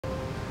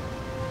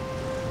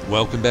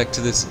Welcome back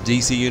to this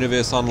DC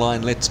Universe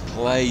Online Let's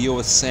Play. You're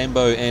with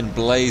Sambo and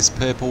Blaze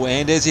Purple,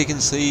 and as you can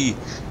see,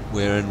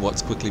 we're in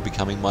what's quickly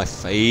becoming my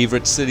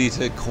favourite city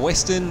to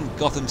quest in,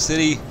 Gotham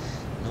City.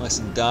 Nice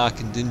and dark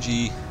and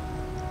dingy.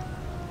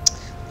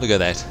 Look at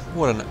that.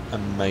 What an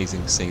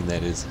amazing scene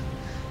that is.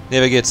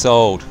 Never gets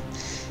old.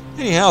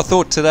 Anyhow, I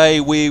thought today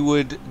we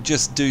would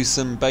just do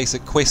some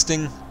basic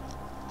questing.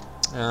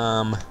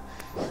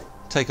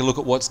 Take a look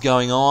at what's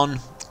going on.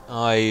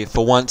 I,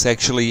 for once,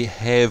 actually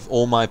have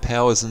all my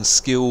powers and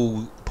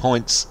skill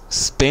points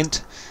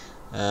spent,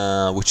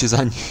 which is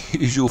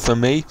unusual for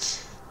me.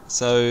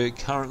 So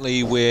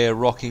currently we're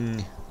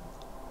rocking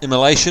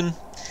Immolation.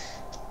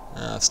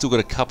 Still got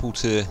a couple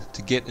to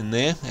get in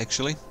there,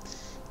 actually.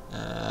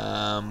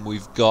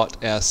 We've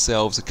got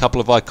ourselves a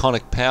couple of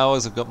iconic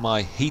powers. I've got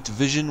my Heat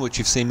Vision, which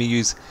you've seen me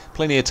use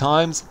plenty of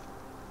times.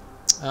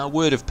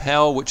 Word of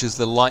Power, which is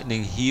the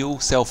lightning heal,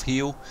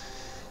 self-heal.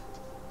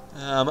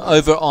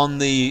 Over on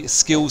the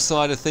skill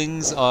side of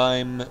things,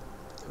 I'm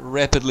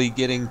rapidly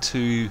getting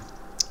to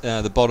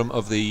the bottom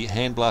of the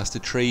Hand Blaster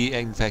tree.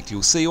 In fact,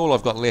 you'll see all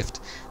I've got left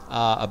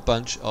are a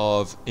bunch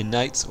of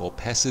innates, or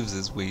passives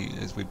as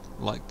we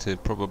like to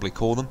probably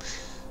call them.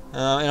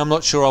 And I'm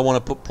not sure I want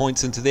to put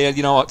points into there.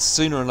 You know what,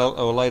 sooner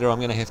or later I'm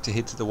going to have to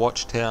head to the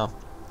Watchtower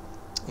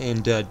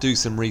and do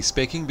some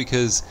respecking,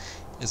 because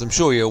as I'm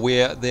sure you're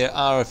aware, there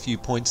are a few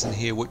points in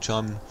here which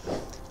I'm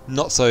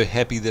not so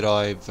happy that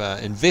I've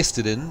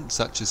invested in,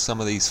 such as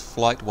some of these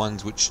flight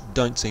ones which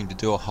don't seem to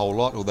do a whole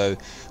lot, although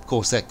of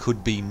course that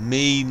could be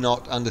me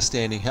not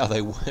understanding how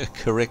they work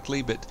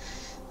correctly. But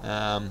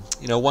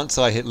you know, once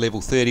I hit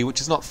level 30,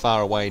 which is not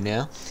far away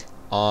now,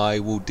 I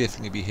will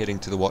definitely be heading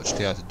to the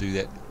Watchtower to do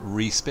that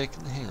respec.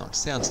 Hang on,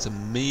 sounds to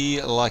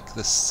me like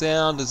the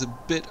sound is a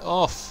bit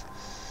off.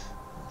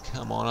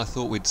 Come on, I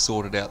thought we'd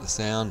sorted out the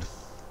sound.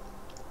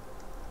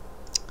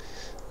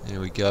 There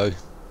we go.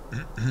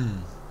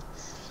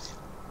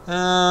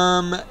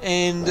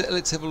 And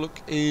let's have a look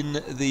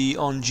in the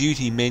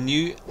on-duty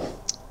menu.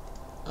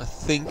 I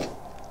think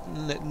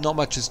not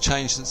much has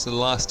changed since the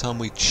last time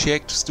we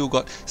checked.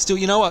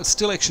 You know what?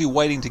 Still actually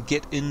waiting to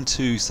get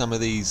into some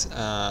of these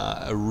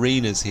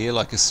arenas here,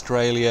 like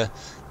Australia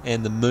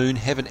and the Moon.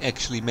 Haven't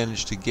actually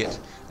managed to get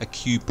a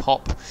queue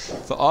pop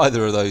for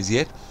either of those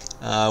yet.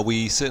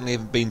 We certainly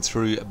haven't been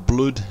through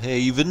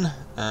Bloodhaven.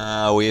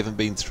 We haven't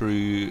been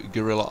through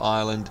Gorilla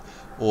Island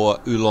or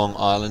Oolong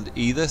Island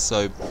either.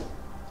 So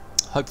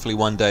hopefully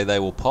one day they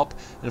will pop.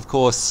 And of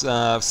course,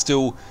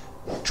 still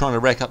trying to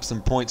rack up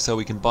some points so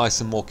we can buy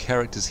some more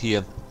characters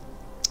here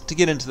to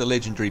get into the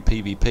legendary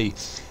PvP.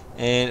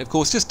 And of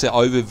course, just to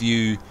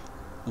overview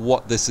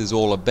what this is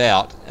all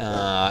about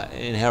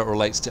and how it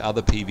relates to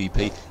other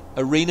PvP.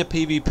 Arena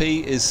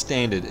PvP is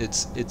standard.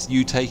 It's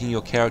you taking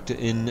your character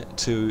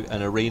into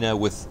an arena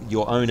with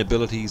your own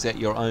abilities at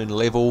your own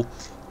level,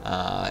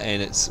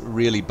 and it's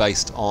really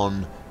based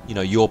on, you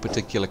know, your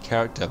particular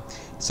character.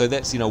 So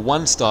that's, you know,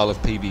 one style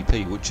of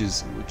PvP, which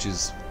is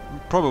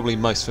probably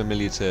most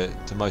familiar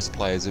to most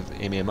players of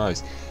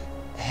MMOs.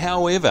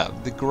 However,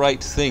 the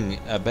great thing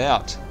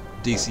about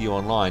DC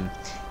Online,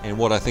 and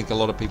what I think a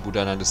lot of people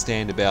don't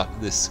understand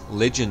about this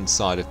legend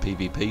side of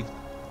PvP,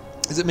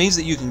 is it means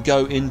that you can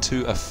go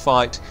into a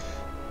fight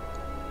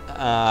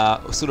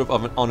sort of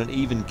on an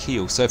even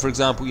keel. So for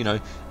example, you know,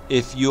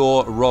 if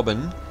you're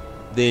Robin,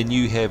 then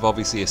you have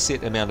obviously a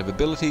set amount of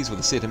abilities with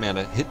a set amount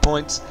of hit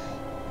points.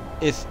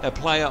 If a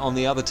player on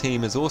the other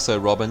team is also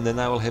Robin, then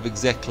they will have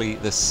exactly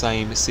the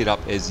same setup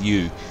as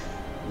you.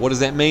 What does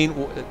that mean?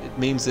 Well, it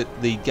means that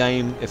the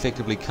game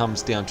effectively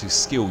comes down to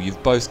skill.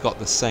 You've both got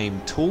the same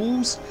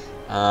tools.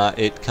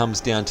 It comes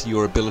down to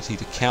your ability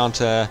to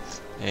counter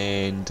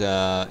and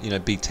you know,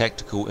 be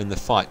tactical in the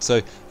fight.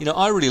 So, you know,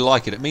 I really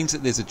like it. It means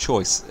that there's a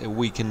choice.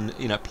 We can,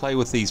 you know, play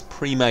with these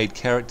pre-made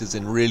characters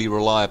and really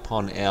rely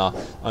upon our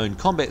own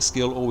combat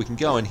skill, or we can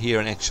go in here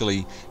and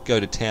actually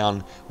go to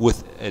town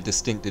with a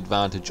distinct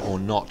advantage or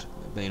not,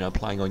 you know,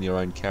 playing on your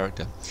own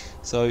character.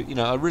 So, you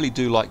know, I really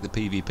do like the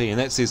PvP, and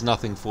that says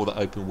nothing for the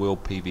open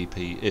world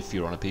PvP if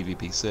you're on a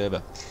PvP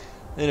server.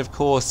 Then of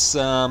course,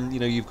 you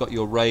know, you've got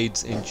your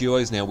raids and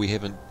duos. Now we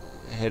haven't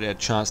had a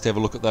chance to have a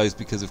look at those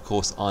because of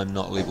course I'm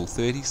not level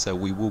 30, so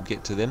we will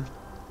get to them.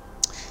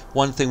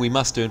 One thing we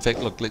must do, in fact,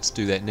 look, let's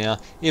do that now.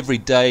 Every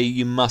day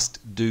you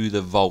must do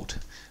the vault.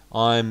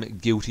 I'm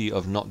guilty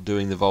of not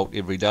doing the vault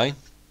every day,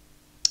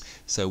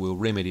 so we'll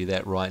remedy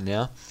that right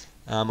now.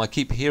 I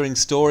keep hearing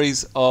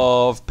stories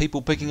of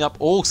people picking up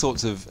all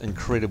sorts of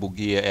incredible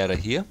gear out of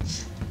here.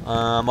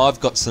 I've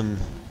got some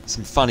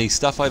funny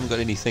stuff. I haven't got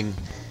anything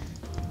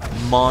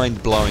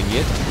mind-blowing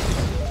yet,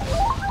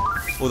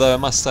 although I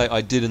must say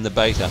I did in the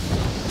beta.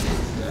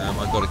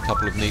 I got a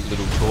couple of neat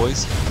little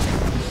toys.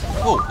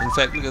 Oh, in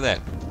fact, look at that.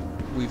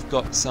 We've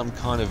got some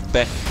kind of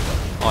bat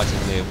item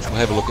there, which we'll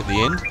have a look at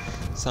the end.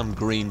 Some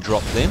green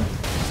drop then.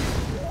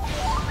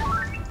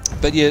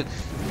 But yeah,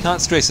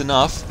 can't stress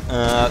enough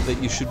that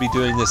you should be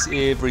doing this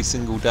every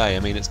single day. I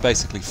mean, it's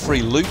basically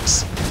free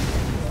loots,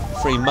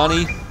 free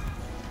money.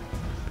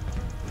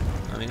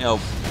 I mean,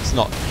 it's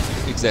not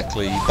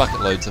exactly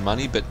bucket loads of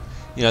money, but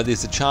you know,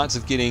 there's a chance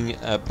of getting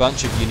a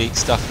bunch of unique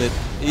stuff that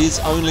is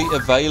only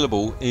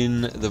available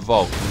in the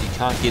vault. You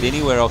can't get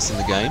anywhere else in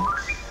the game.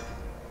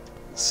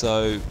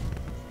 So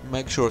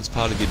make sure it's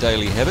part of your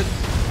daily habit.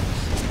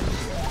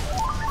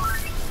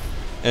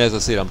 And as I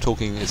said, I'm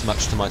talking as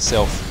much to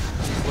myself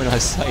when I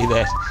say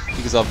that,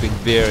 because I've been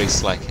very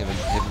slack,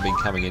 haven't been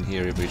coming in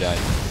here every day.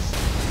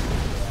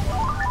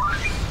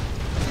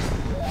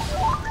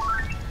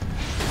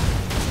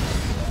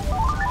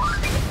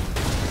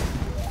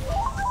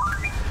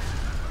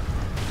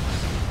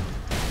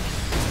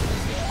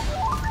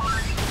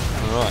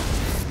 Alright.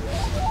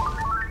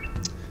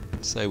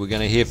 So we're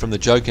going to hear from the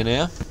Joker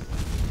now.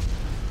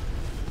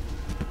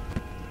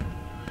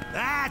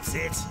 That's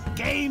it.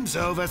 Game's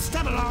over.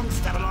 Step along,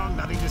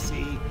 nothing to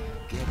see.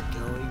 Get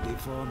going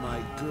before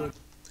my good...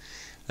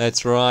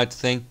 That's right.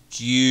 Thank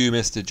you,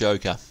 Mr.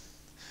 Joker.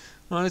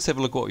 Alright, let's have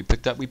a look what we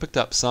picked up. We picked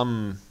up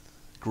some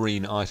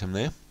green item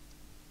there.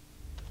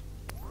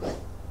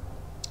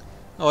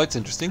 Oh, that's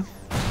interesting.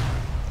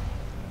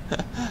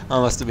 I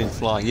must have been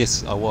flying.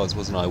 Yes, I was,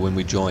 wasn't I, when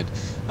we joined.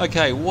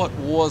 Okay, what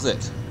was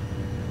it?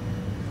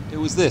 It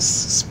was this.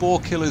 Spore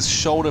Killer's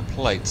shoulder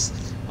plates.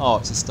 Oh,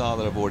 it's a star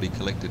that I've already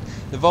collected.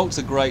 The vaults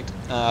are great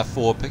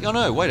for pick. Oh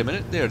no, wait a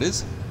minute. There it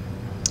is.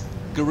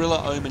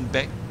 Gorilla Omen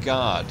Back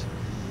Guard.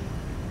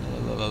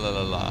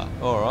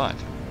 Alright.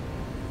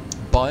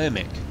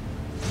 Biomech.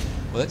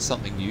 Well, that's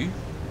something new.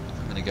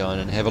 I'm going to go in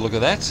and have a look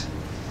at that.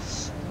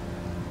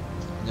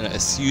 I'm going to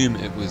assume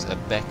it was a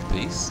back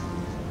piece.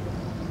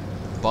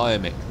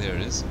 Biomech, there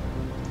it is.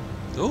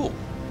 Oh.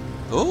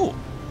 Oh.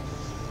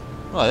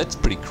 Right, that's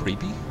pretty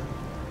creepy.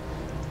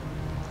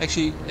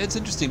 Actually, it's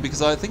interesting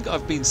because I think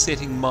I've been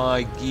setting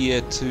my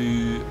gear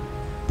to,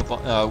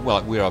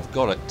 well, where I've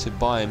got it, to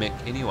Biomech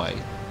anyway.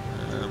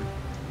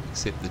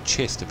 Except the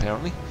chest,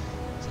 apparently.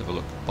 Let's have a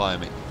look.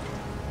 Biomech.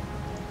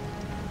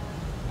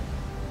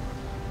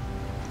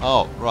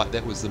 Oh, right,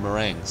 that was the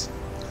meringues.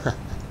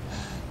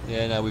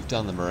 Yeah, no, we've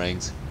done the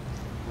meringues.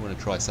 We want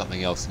to try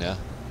something else now.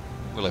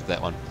 We'll have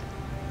that one.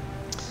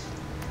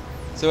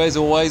 So as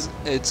always,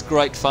 it's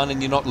great fun and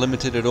you're not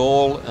limited at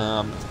all.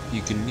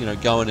 You can, you know,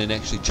 go in and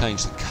actually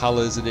change the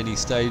colours at any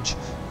stage.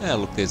 Oh,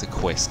 look, there's a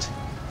quest.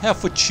 How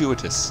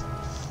fortuitous.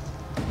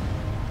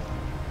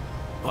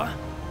 What?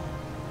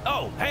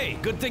 Oh, hey,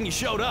 good thing you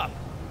showed up.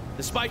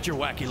 Despite your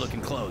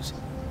wacky-looking clothes.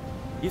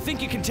 You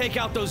think you can take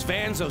out those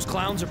vans those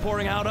clowns are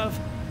pouring out of?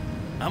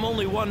 I'm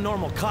only one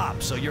normal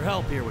cop, so your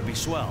help here would be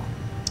swell.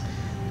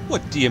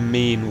 What do you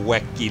mean,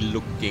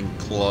 wacky-looking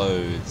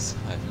clothes?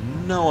 I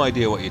have no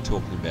idea what you're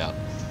talking about.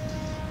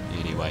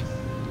 Anyway.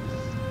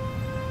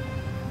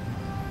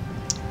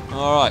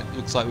 Alright,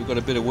 looks like we've got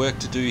a bit of work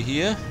to do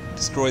here.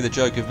 Destroy the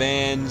Joker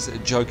vans,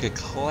 Joker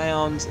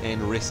clowns,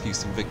 and rescue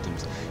some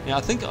victims. Now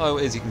I think,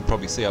 as you can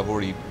probably see, I've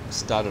already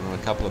started on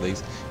a couple of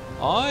these.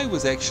 I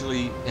was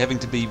actually having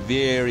to be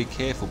very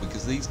careful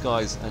because these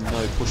guys are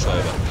no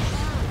pushover.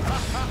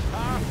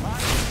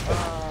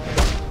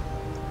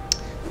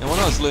 Now what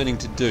I was learning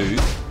to do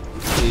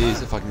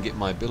is, if I can get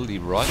my ability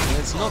right, and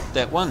it's not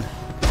that one.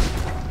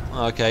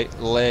 Okay,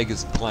 lag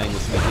is playing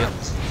with me here.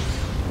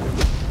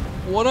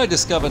 What I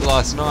discovered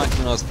last night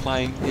when I was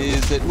playing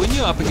is that when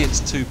you're up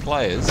against two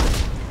players,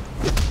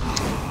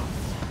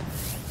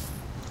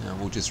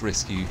 we'll just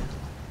rescue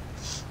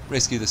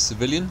the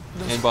civilian.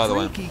 Those and by the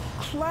way,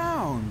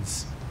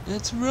 clowns.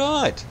 That's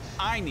right.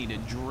 I need a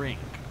drink.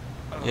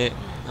 Yeah,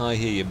 I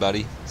hear you,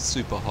 buddy.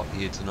 Super hot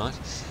here tonight.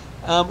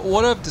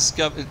 What I've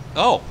discovered...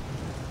 Oh!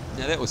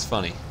 Now that was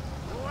funny.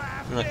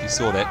 I don't know if you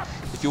saw that.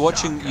 If you're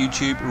watching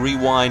YouTube,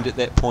 rewind at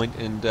that point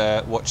and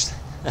watch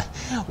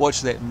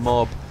watch that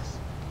mob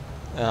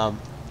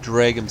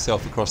drag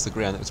himself across the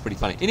ground. That was pretty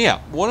funny. Anyhow,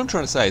 what I'm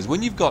trying to say is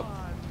when you've got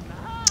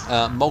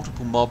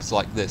multiple mobs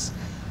like this,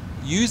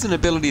 use an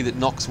ability that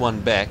knocks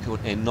one back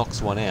and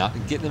knocks one out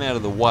and get them out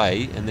of the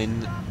way and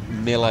then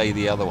melee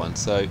the other one.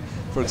 So,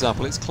 for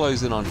example, let's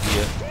close in on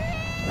here.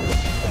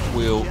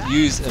 We'll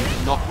use a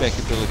knockback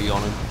ability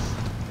on him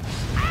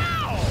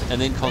and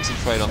then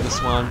concentrate on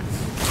this one.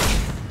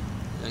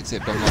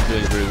 Except I'm not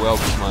doing very well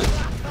because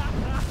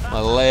my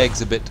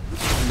lag's a bit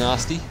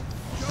nasty.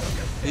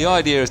 The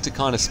idea is to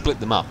kind of split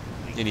them up,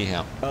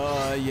 anyhow.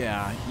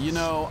 Yeah. You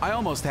know, I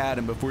almost had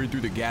him before he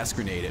threw the gas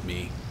grenade at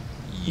me.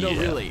 Yeah.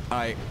 No, really,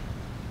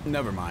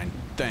 never mind.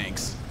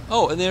 Thanks.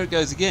 Oh, and there it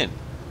goes again.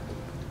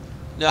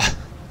 Now,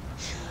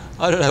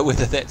 I don't know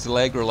whether that's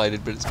lag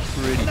related, but it's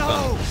pretty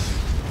funny.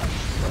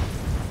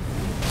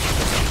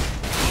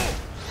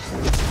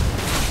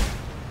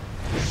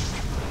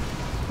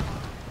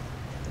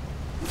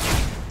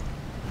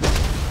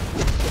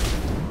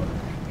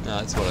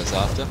 That's what I was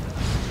after.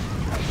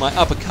 My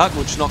uppercut,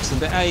 which knocks them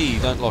back. Hey,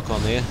 don't lock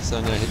on there. So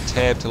I'm going to hit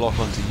tab to lock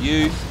onto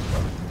you.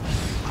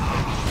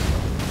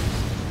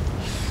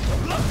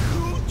 Look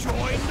who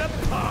joined the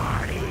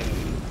party! I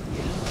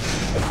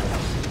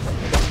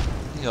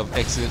think I've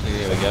accidentally,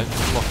 there we go,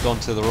 locked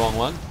onto the wrong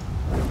one.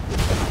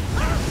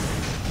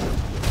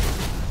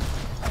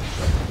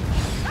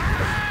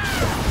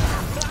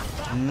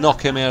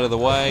 Knock him out of the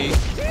way.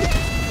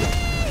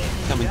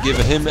 Come and give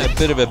him a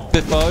bit of a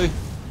biffo.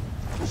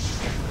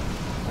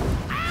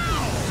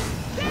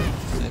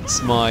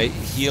 That's my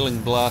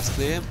healing blast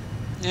there.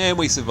 And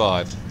we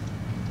survived.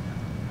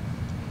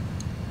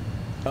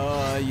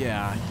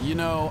 Yeah. You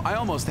know, I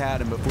almost had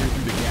him before you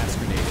threw the gas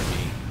grenade at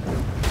me.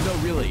 No,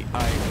 really,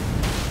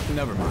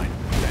 never mind.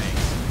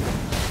 Thanks.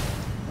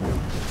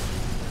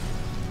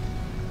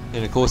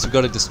 And of course we've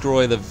got to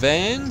destroy the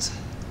vans.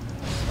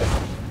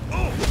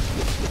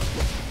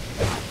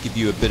 Give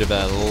you a bit of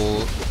a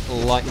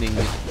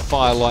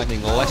fire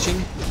lightning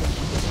lashing.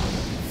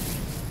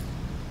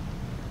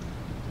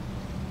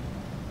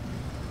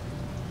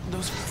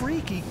 Those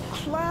freaky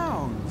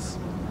clowns.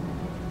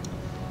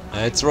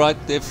 That's right,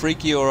 they're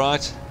freaky,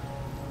 alright.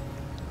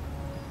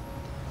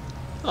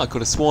 Oh, I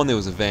could have sworn there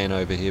was a van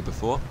over here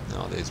before.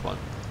 Oh, there's one.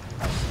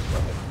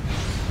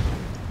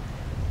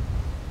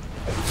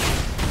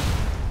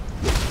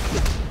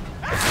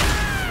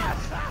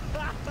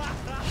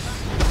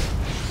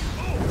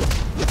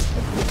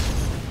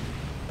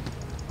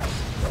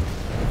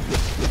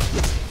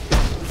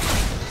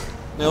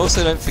 Now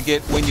also don't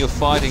forget when you're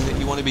fighting that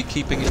you want to be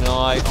keeping an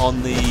eye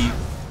on the,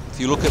 if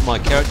you look at my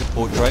character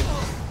portrait,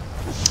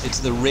 it's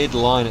the red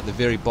line at the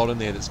very bottom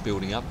there that's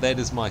building up. That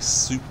is my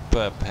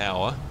super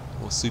power,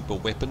 or super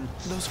weapon.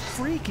 Those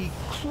freaky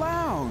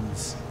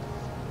clowns.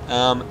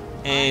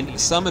 And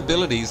some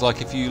abilities,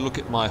 like if you look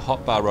at my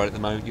hotbar right at the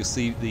moment, you'll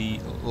see the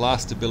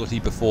last ability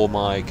before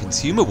my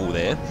consumable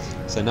there.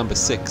 So number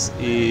 6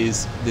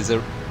 is, there's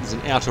an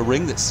outer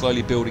ring that's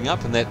slowly building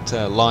up, and that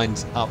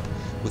lines up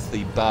with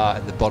the bar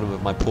at the bottom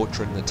of my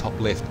portrait in the top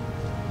left.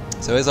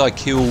 So as I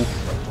kill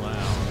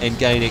and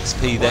gain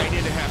XP, Why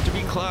did it have to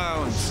be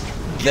clowns?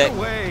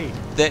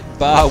 that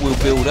bar will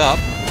build up,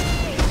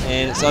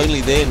 and it's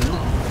only then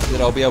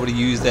that I'll be able to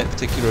use that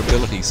particular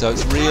ability. So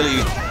it's really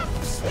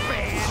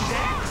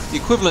the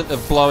equivalent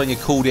of blowing a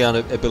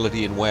cooldown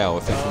ability in WoW,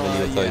 if you're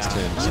familiar with those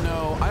terms. You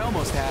know, I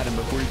almost had him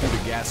before he threw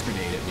the gas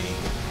grenade at me.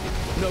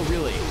 No,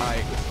 really,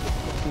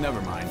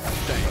 never mind.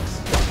 Thanks.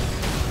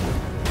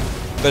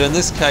 But in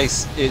this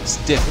case, it's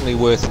definitely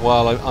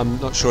worthwhile. I'm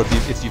not sure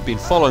if you've been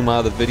following my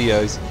other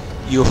videos,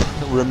 you'll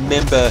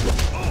remember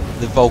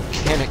the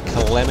Volcanic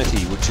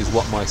Calamity, which is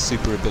what my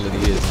super ability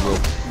is. And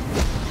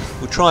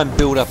we'll try and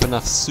build up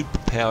enough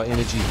superpower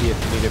energy here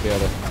for me to be able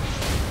to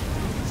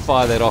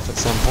fire that off at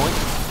some point.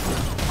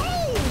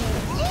 Oh,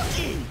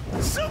 looky!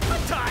 Super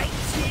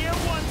Tights here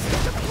wants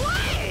to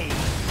play!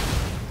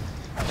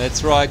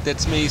 That's right,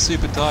 that's me,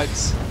 Super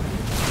Tights.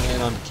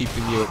 And I'm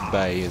keeping you at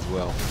bay as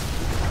well.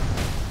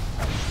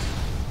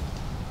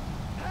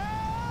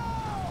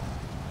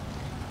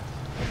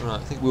 Right,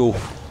 I think we'll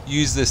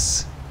use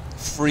this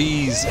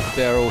freeze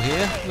barrel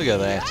here. Look at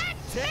that.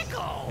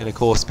 And of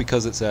course,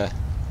 because it's a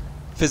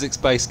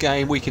physics-based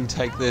game, we can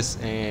take this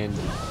and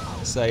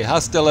say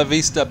hasta la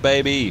vista,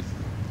 baby.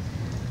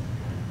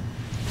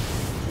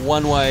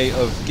 One way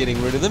of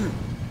getting rid of them.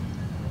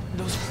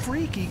 Those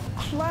freaky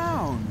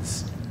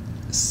clowns.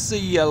 See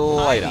you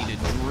later. I need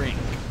a drink.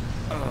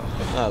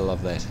 I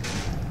love that.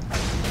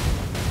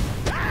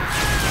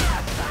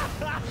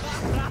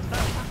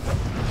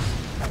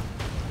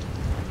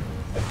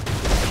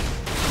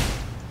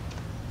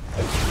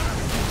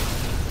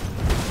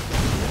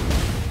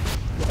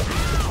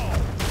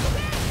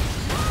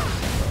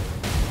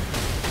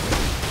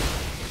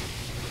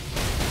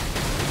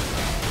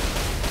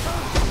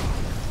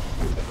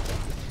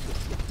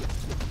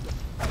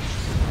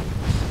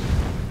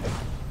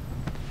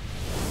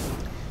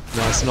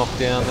 Nice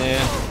knockdown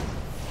there.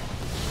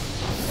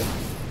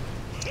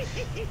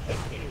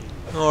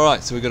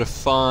 Alright, so we've got to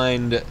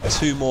find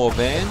 2 more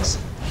vans.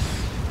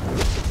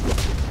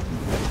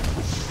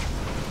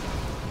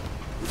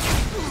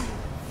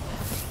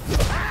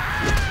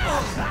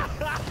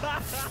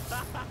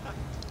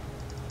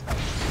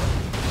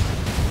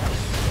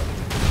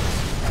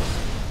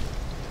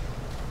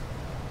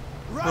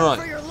 Run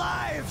for your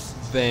lives!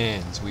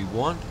 Vans we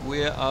want.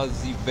 Where are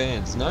the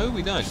vans? No,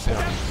 we don't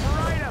apparently.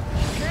 Right up,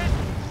 kid!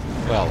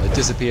 Well, it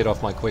disappeared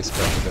off my quest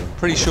tracker, but I'm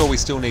pretty sure we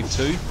still need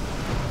 2.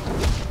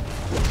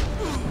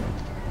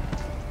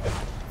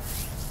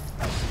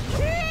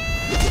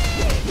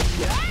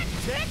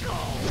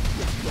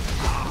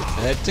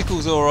 That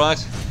tickles alright.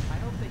 I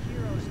hope the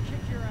heroes kick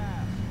your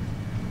ass.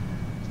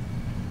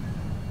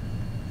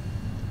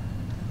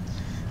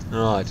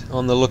 Right,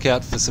 on the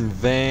lookout for some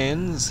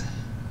vans.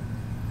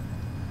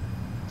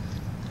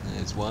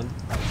 There's one.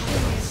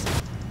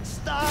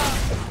 Stop!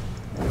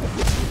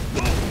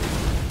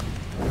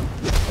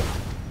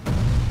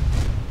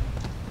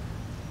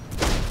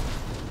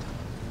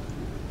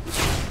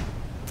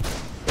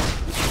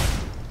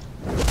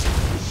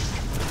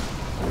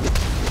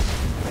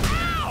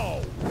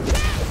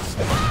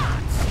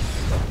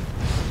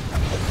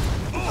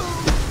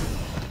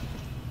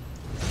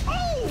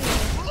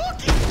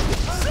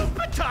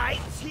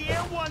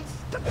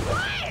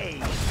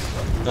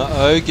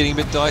 Uh-oh, getting a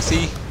bit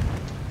dicey.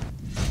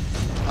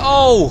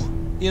 Oh!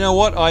 You know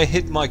what? I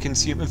hit my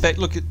consumer. In fact,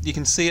 look, you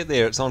can see it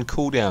there. It's on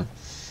cooldown.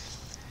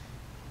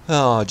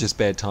 Oh, just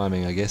bad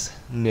timing, I guess.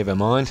 Never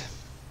mind.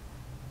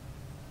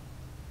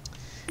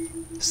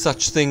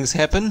 Such things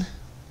happen.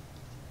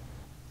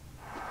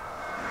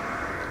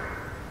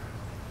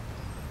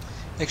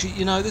 Actually,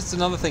 you know, this is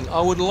another thing. I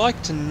would like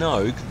to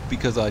know,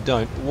 because I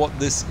don't, what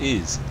this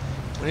is.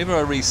 Whenever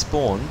I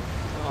respawn,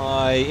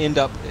 I end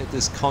up at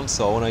this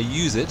console and I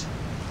use it,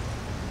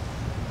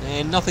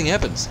 and nothing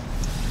happens.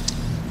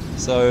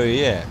 So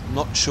yeah,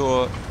 not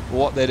sure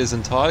what that is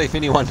entirely. If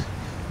anyone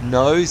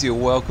knows, you're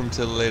welcome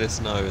to let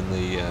us know in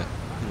the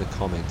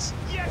comments.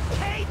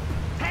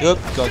 Yep,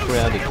 got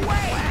grounded.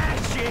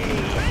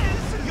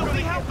 You'll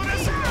be helping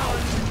us out.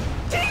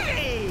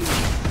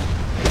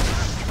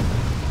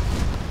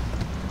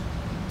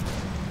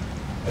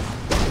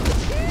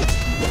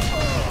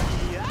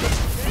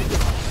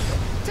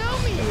 Tell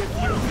me if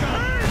you've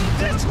heard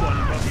this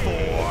one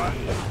before.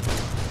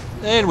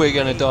 And we're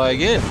gonna die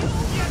again.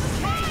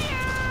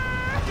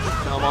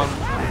 Come on.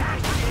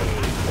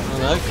 Oh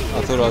no,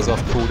 I thought I was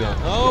off cooldown.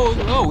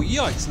 Oh,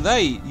 yikes.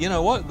 You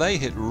know what? They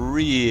hit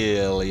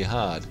really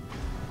hard.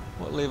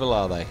 What level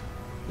are they?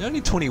 They're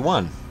only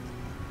 21.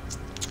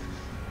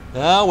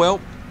 Ah, well.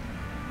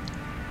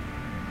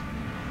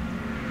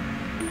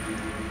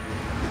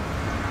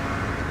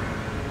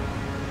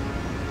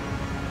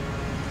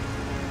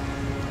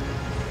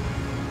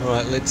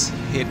 Alright, let's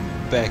head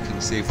back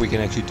and see if we can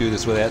actually do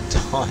this without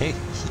dying.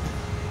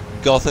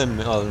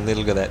 Gotham, oh, and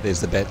look at that, there's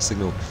the bat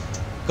signal.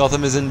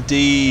 Gotham is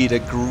indeed a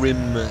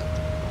grim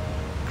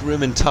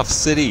and tough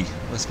city,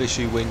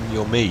 especially when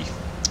you're me.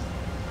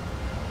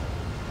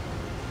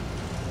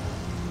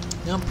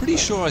 Now I'm pretty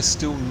sure I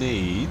still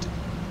need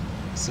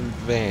some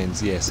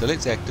vans, yeah, so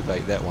let's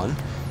activate that one,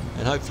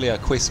 and hopefully our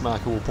quest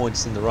marker will point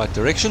us in the right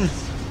direction.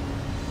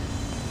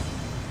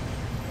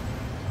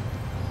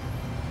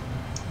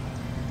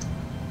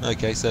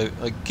 Okay, so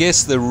I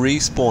guess the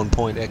respawn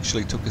point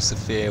actually took us a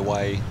fair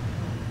way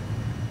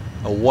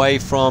away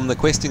from the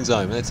questing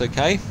zone. That's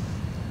okay.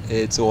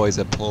 It's always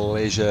a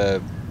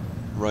pleasure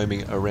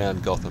roaming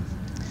around Gotham.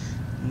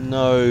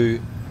 No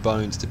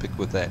bones to pick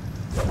with that.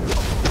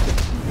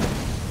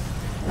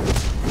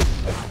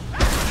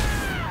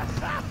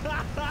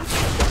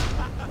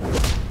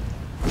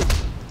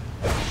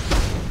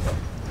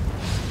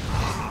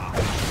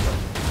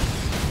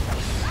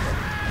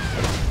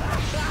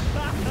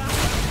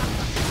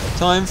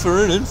 Time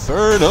for an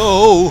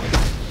inferno!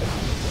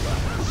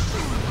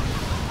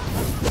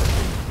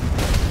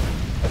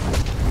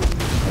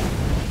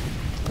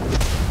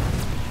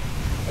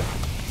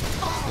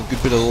 A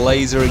good bit of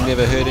lasering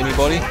never hurt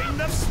anybody.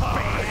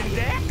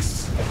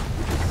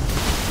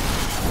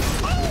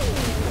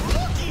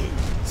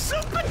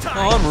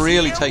 Oh, I'm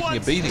really taking a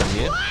beating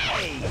here.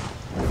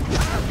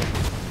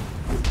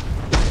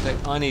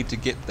 I need to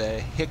get the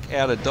heck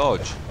out of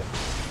Dodge.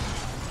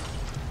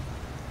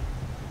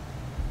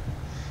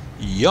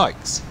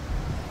 Yikes.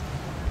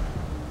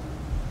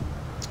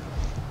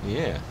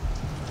 Yeah.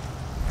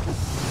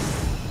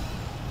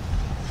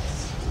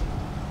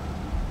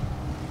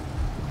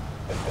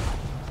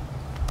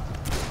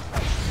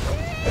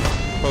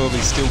 Probably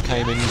still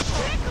came in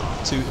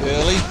too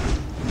early.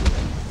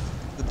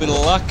 A bit of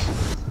luck.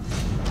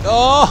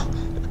 Oh!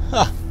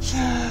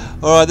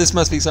 Alright, this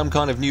must be some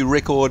kind of new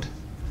record.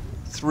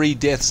 3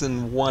 deaths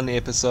in 1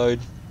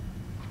 episode.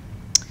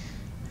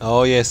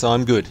 Oh yes,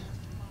 I'm good.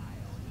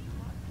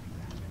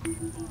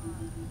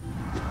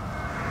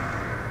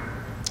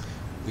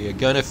 We are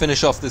going to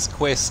finish off this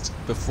quest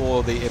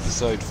before the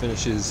episode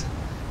finishes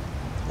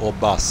or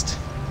bust.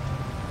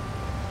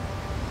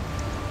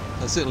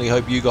 I certainly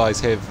hope you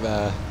guys have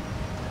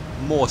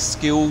more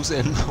skills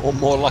and or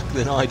more luck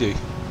than I do.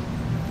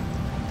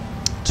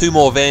 2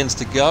 more vans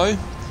to go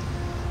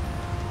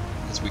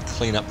as we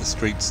clean up the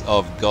streets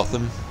of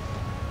Gotham.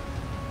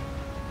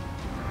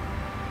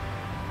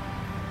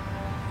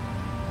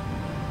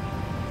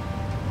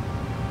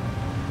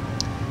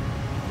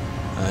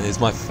 There's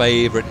my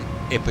favourite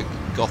epic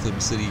Gotham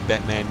City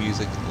Batman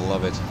music.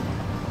 Love it.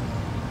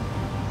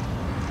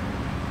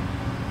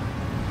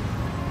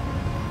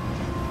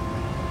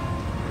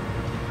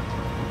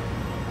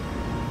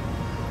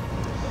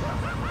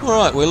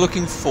 Alright, we're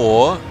looking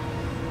for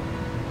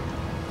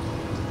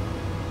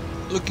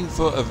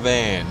a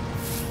van.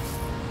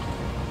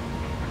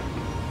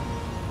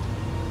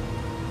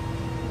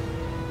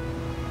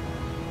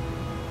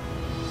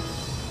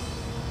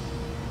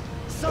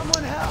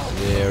 Someone help!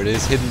 There it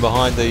is, hidden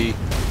behind the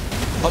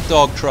hot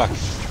dog truck.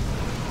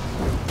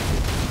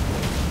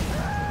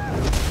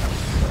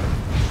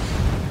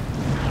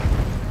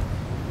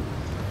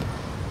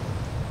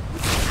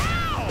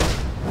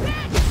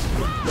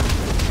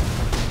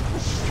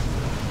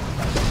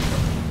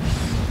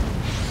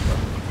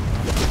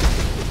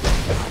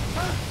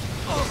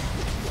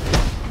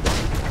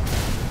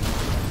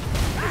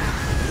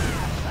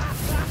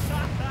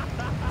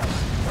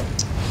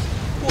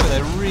 Boy,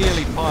 they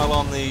really pile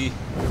on the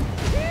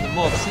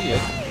mobs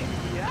here.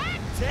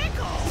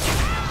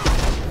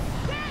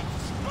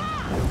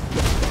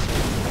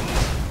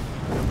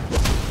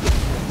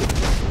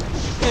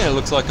 Yeah, it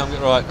looks like I'm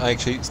right.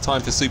 Actually, it's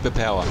time for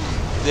superpower.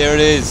 There it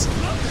is.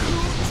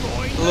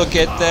 Look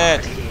at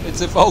that.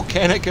 It's a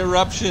volcanic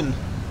eruption,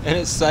 and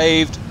it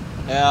saved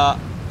our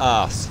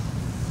ass.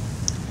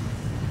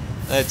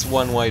 That's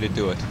one way to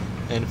do it.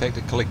 and in fact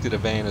it collected a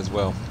van as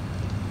well.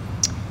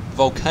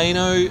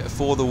 Volcano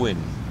for the win.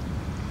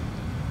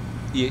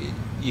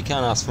 You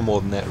can't ask for more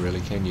than that,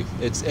 really, can you?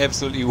 It's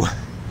absolutely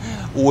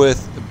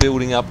worth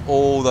building up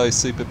all those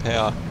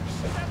superpower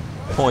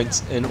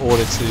points in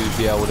order to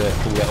be able to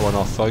pull that one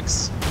off,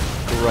 folks.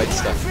 Great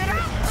stuff.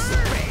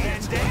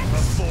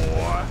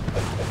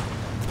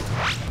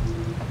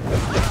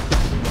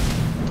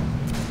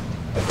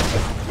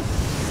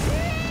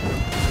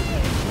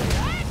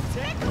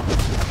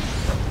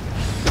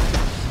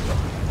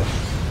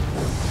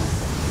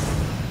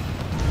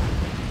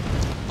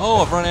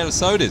 Oh, I've run out of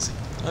sodas.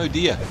 Oh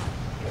dear.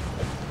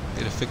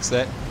 Better fix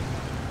that.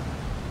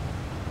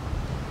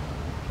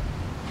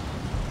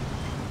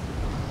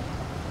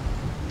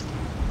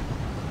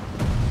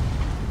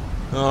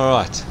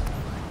 Alright.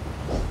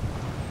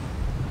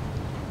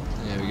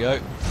 There we go.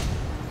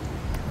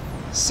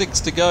 6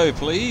 to go,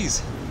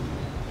 please.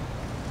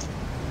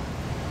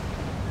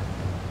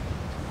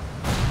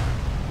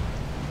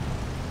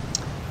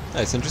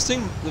 That's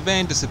interesting. The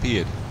van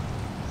disappeared.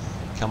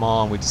 Come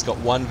on, we just got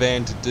one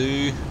van to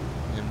do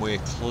and we're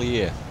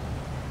clear.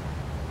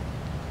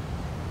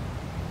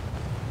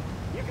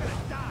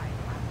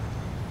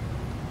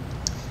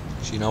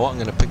 Actually, you know what? I'm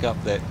going to pick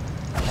up that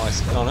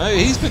ice. Oh no,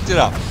 he's picked it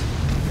up.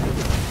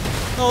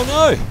 Oh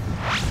no!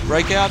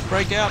 Break out,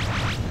 break out.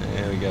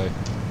 There we go.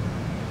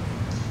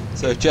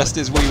 So just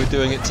as we were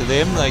doing it to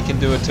them, they can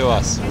do it to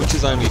us, which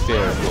is only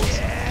fair, of course.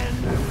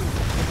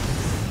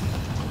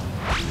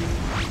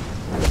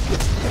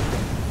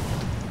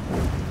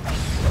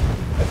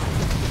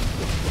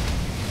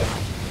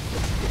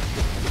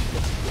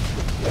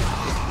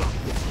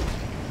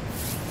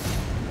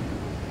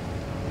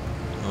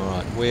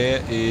 Alright,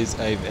 where is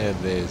a van?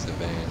 There's a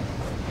van.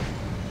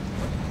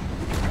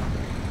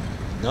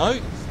 No?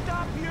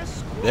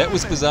 That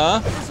was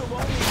bizarre.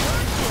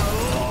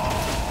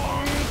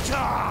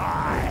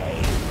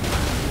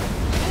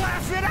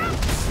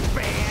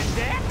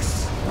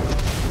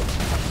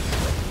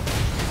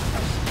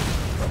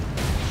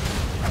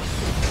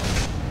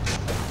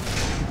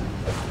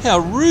 How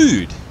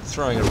rude!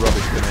 Throwing a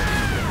rubbish banana.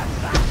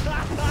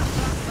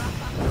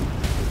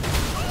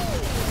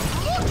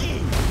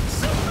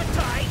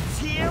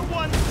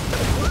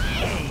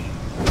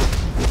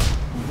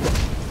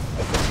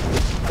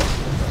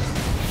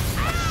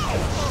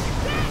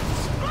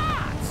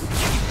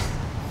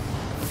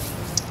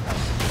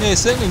 Yeah,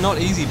 certainly not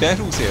easy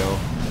battles here,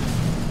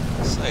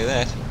 I'll say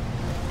that.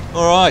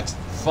 Alright,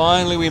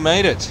 finally we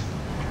made it.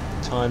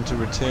 Time to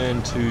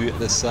return to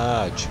the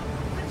Sarge.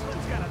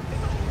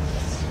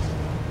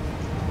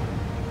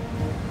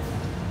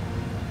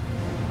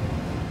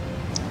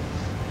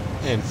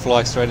 And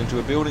fly straight into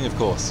a building, of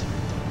course.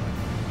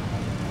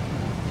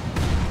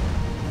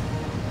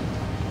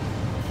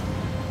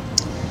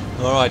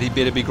 Alright, he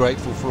better be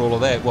grateful for all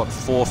of that. What,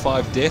 4 or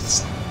 5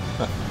 deaths?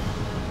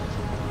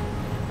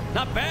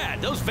 Not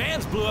bad. Those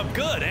vans blew up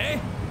good, eh?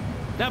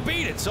 Now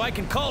beat it so I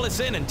can call this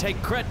in and take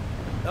file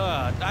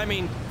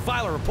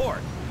a report.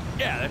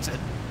 Yeah, that's it.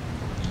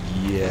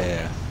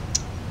 Yeah.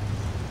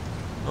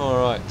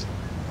 Alright.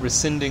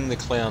 Rescinding the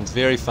clowns.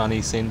 Very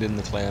funny, send in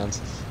the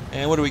clowns.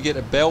 And what do we get?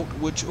 A belt,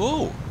 which,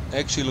 oh,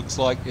 actually looks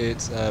like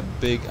it's a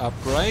big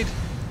upgrade.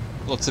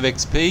 Lots of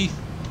XP.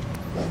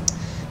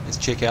 Let's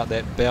check out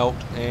that belt,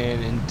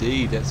 and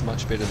indeed, that's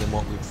much better than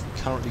what we've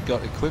currently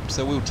got equipped.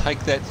 So we'll take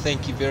that.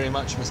 Thank you very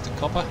much, Mr.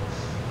 Copper.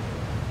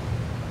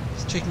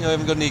 Just checking I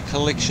haven't got any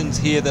collections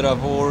here that I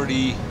haven't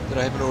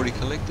already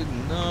collected.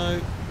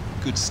 No,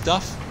 good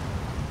stuff.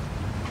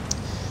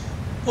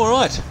 All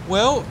right.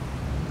 Well,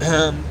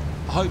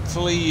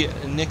 hopefully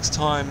next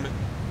time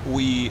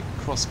we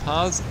cross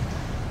paths,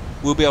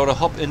 we'll be able to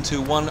hop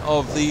into one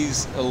of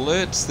these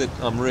alerts that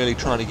I'm really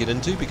trying to get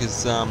into,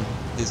 because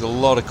there's a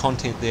lot of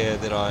content there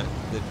that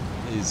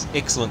is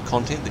excellent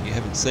content that you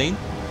haven't seen.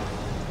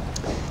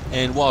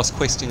 And whilst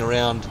questing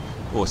around,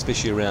 or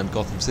especially around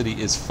Gotham City,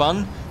 is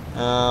fun,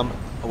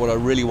 what I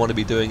really want to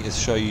be doing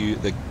is show you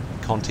the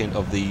content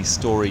of the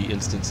story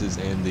instances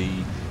and the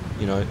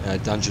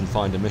dungeon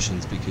finder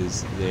missions,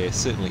 because they're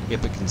certainly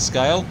epic in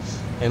scale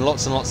and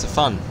lots of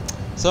fun.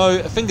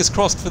 So fingers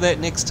crossed for that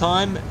next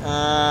time,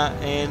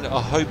 and I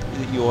hope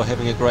that you're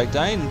having a great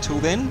day. And until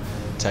then,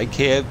 take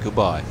care,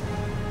 goodbye.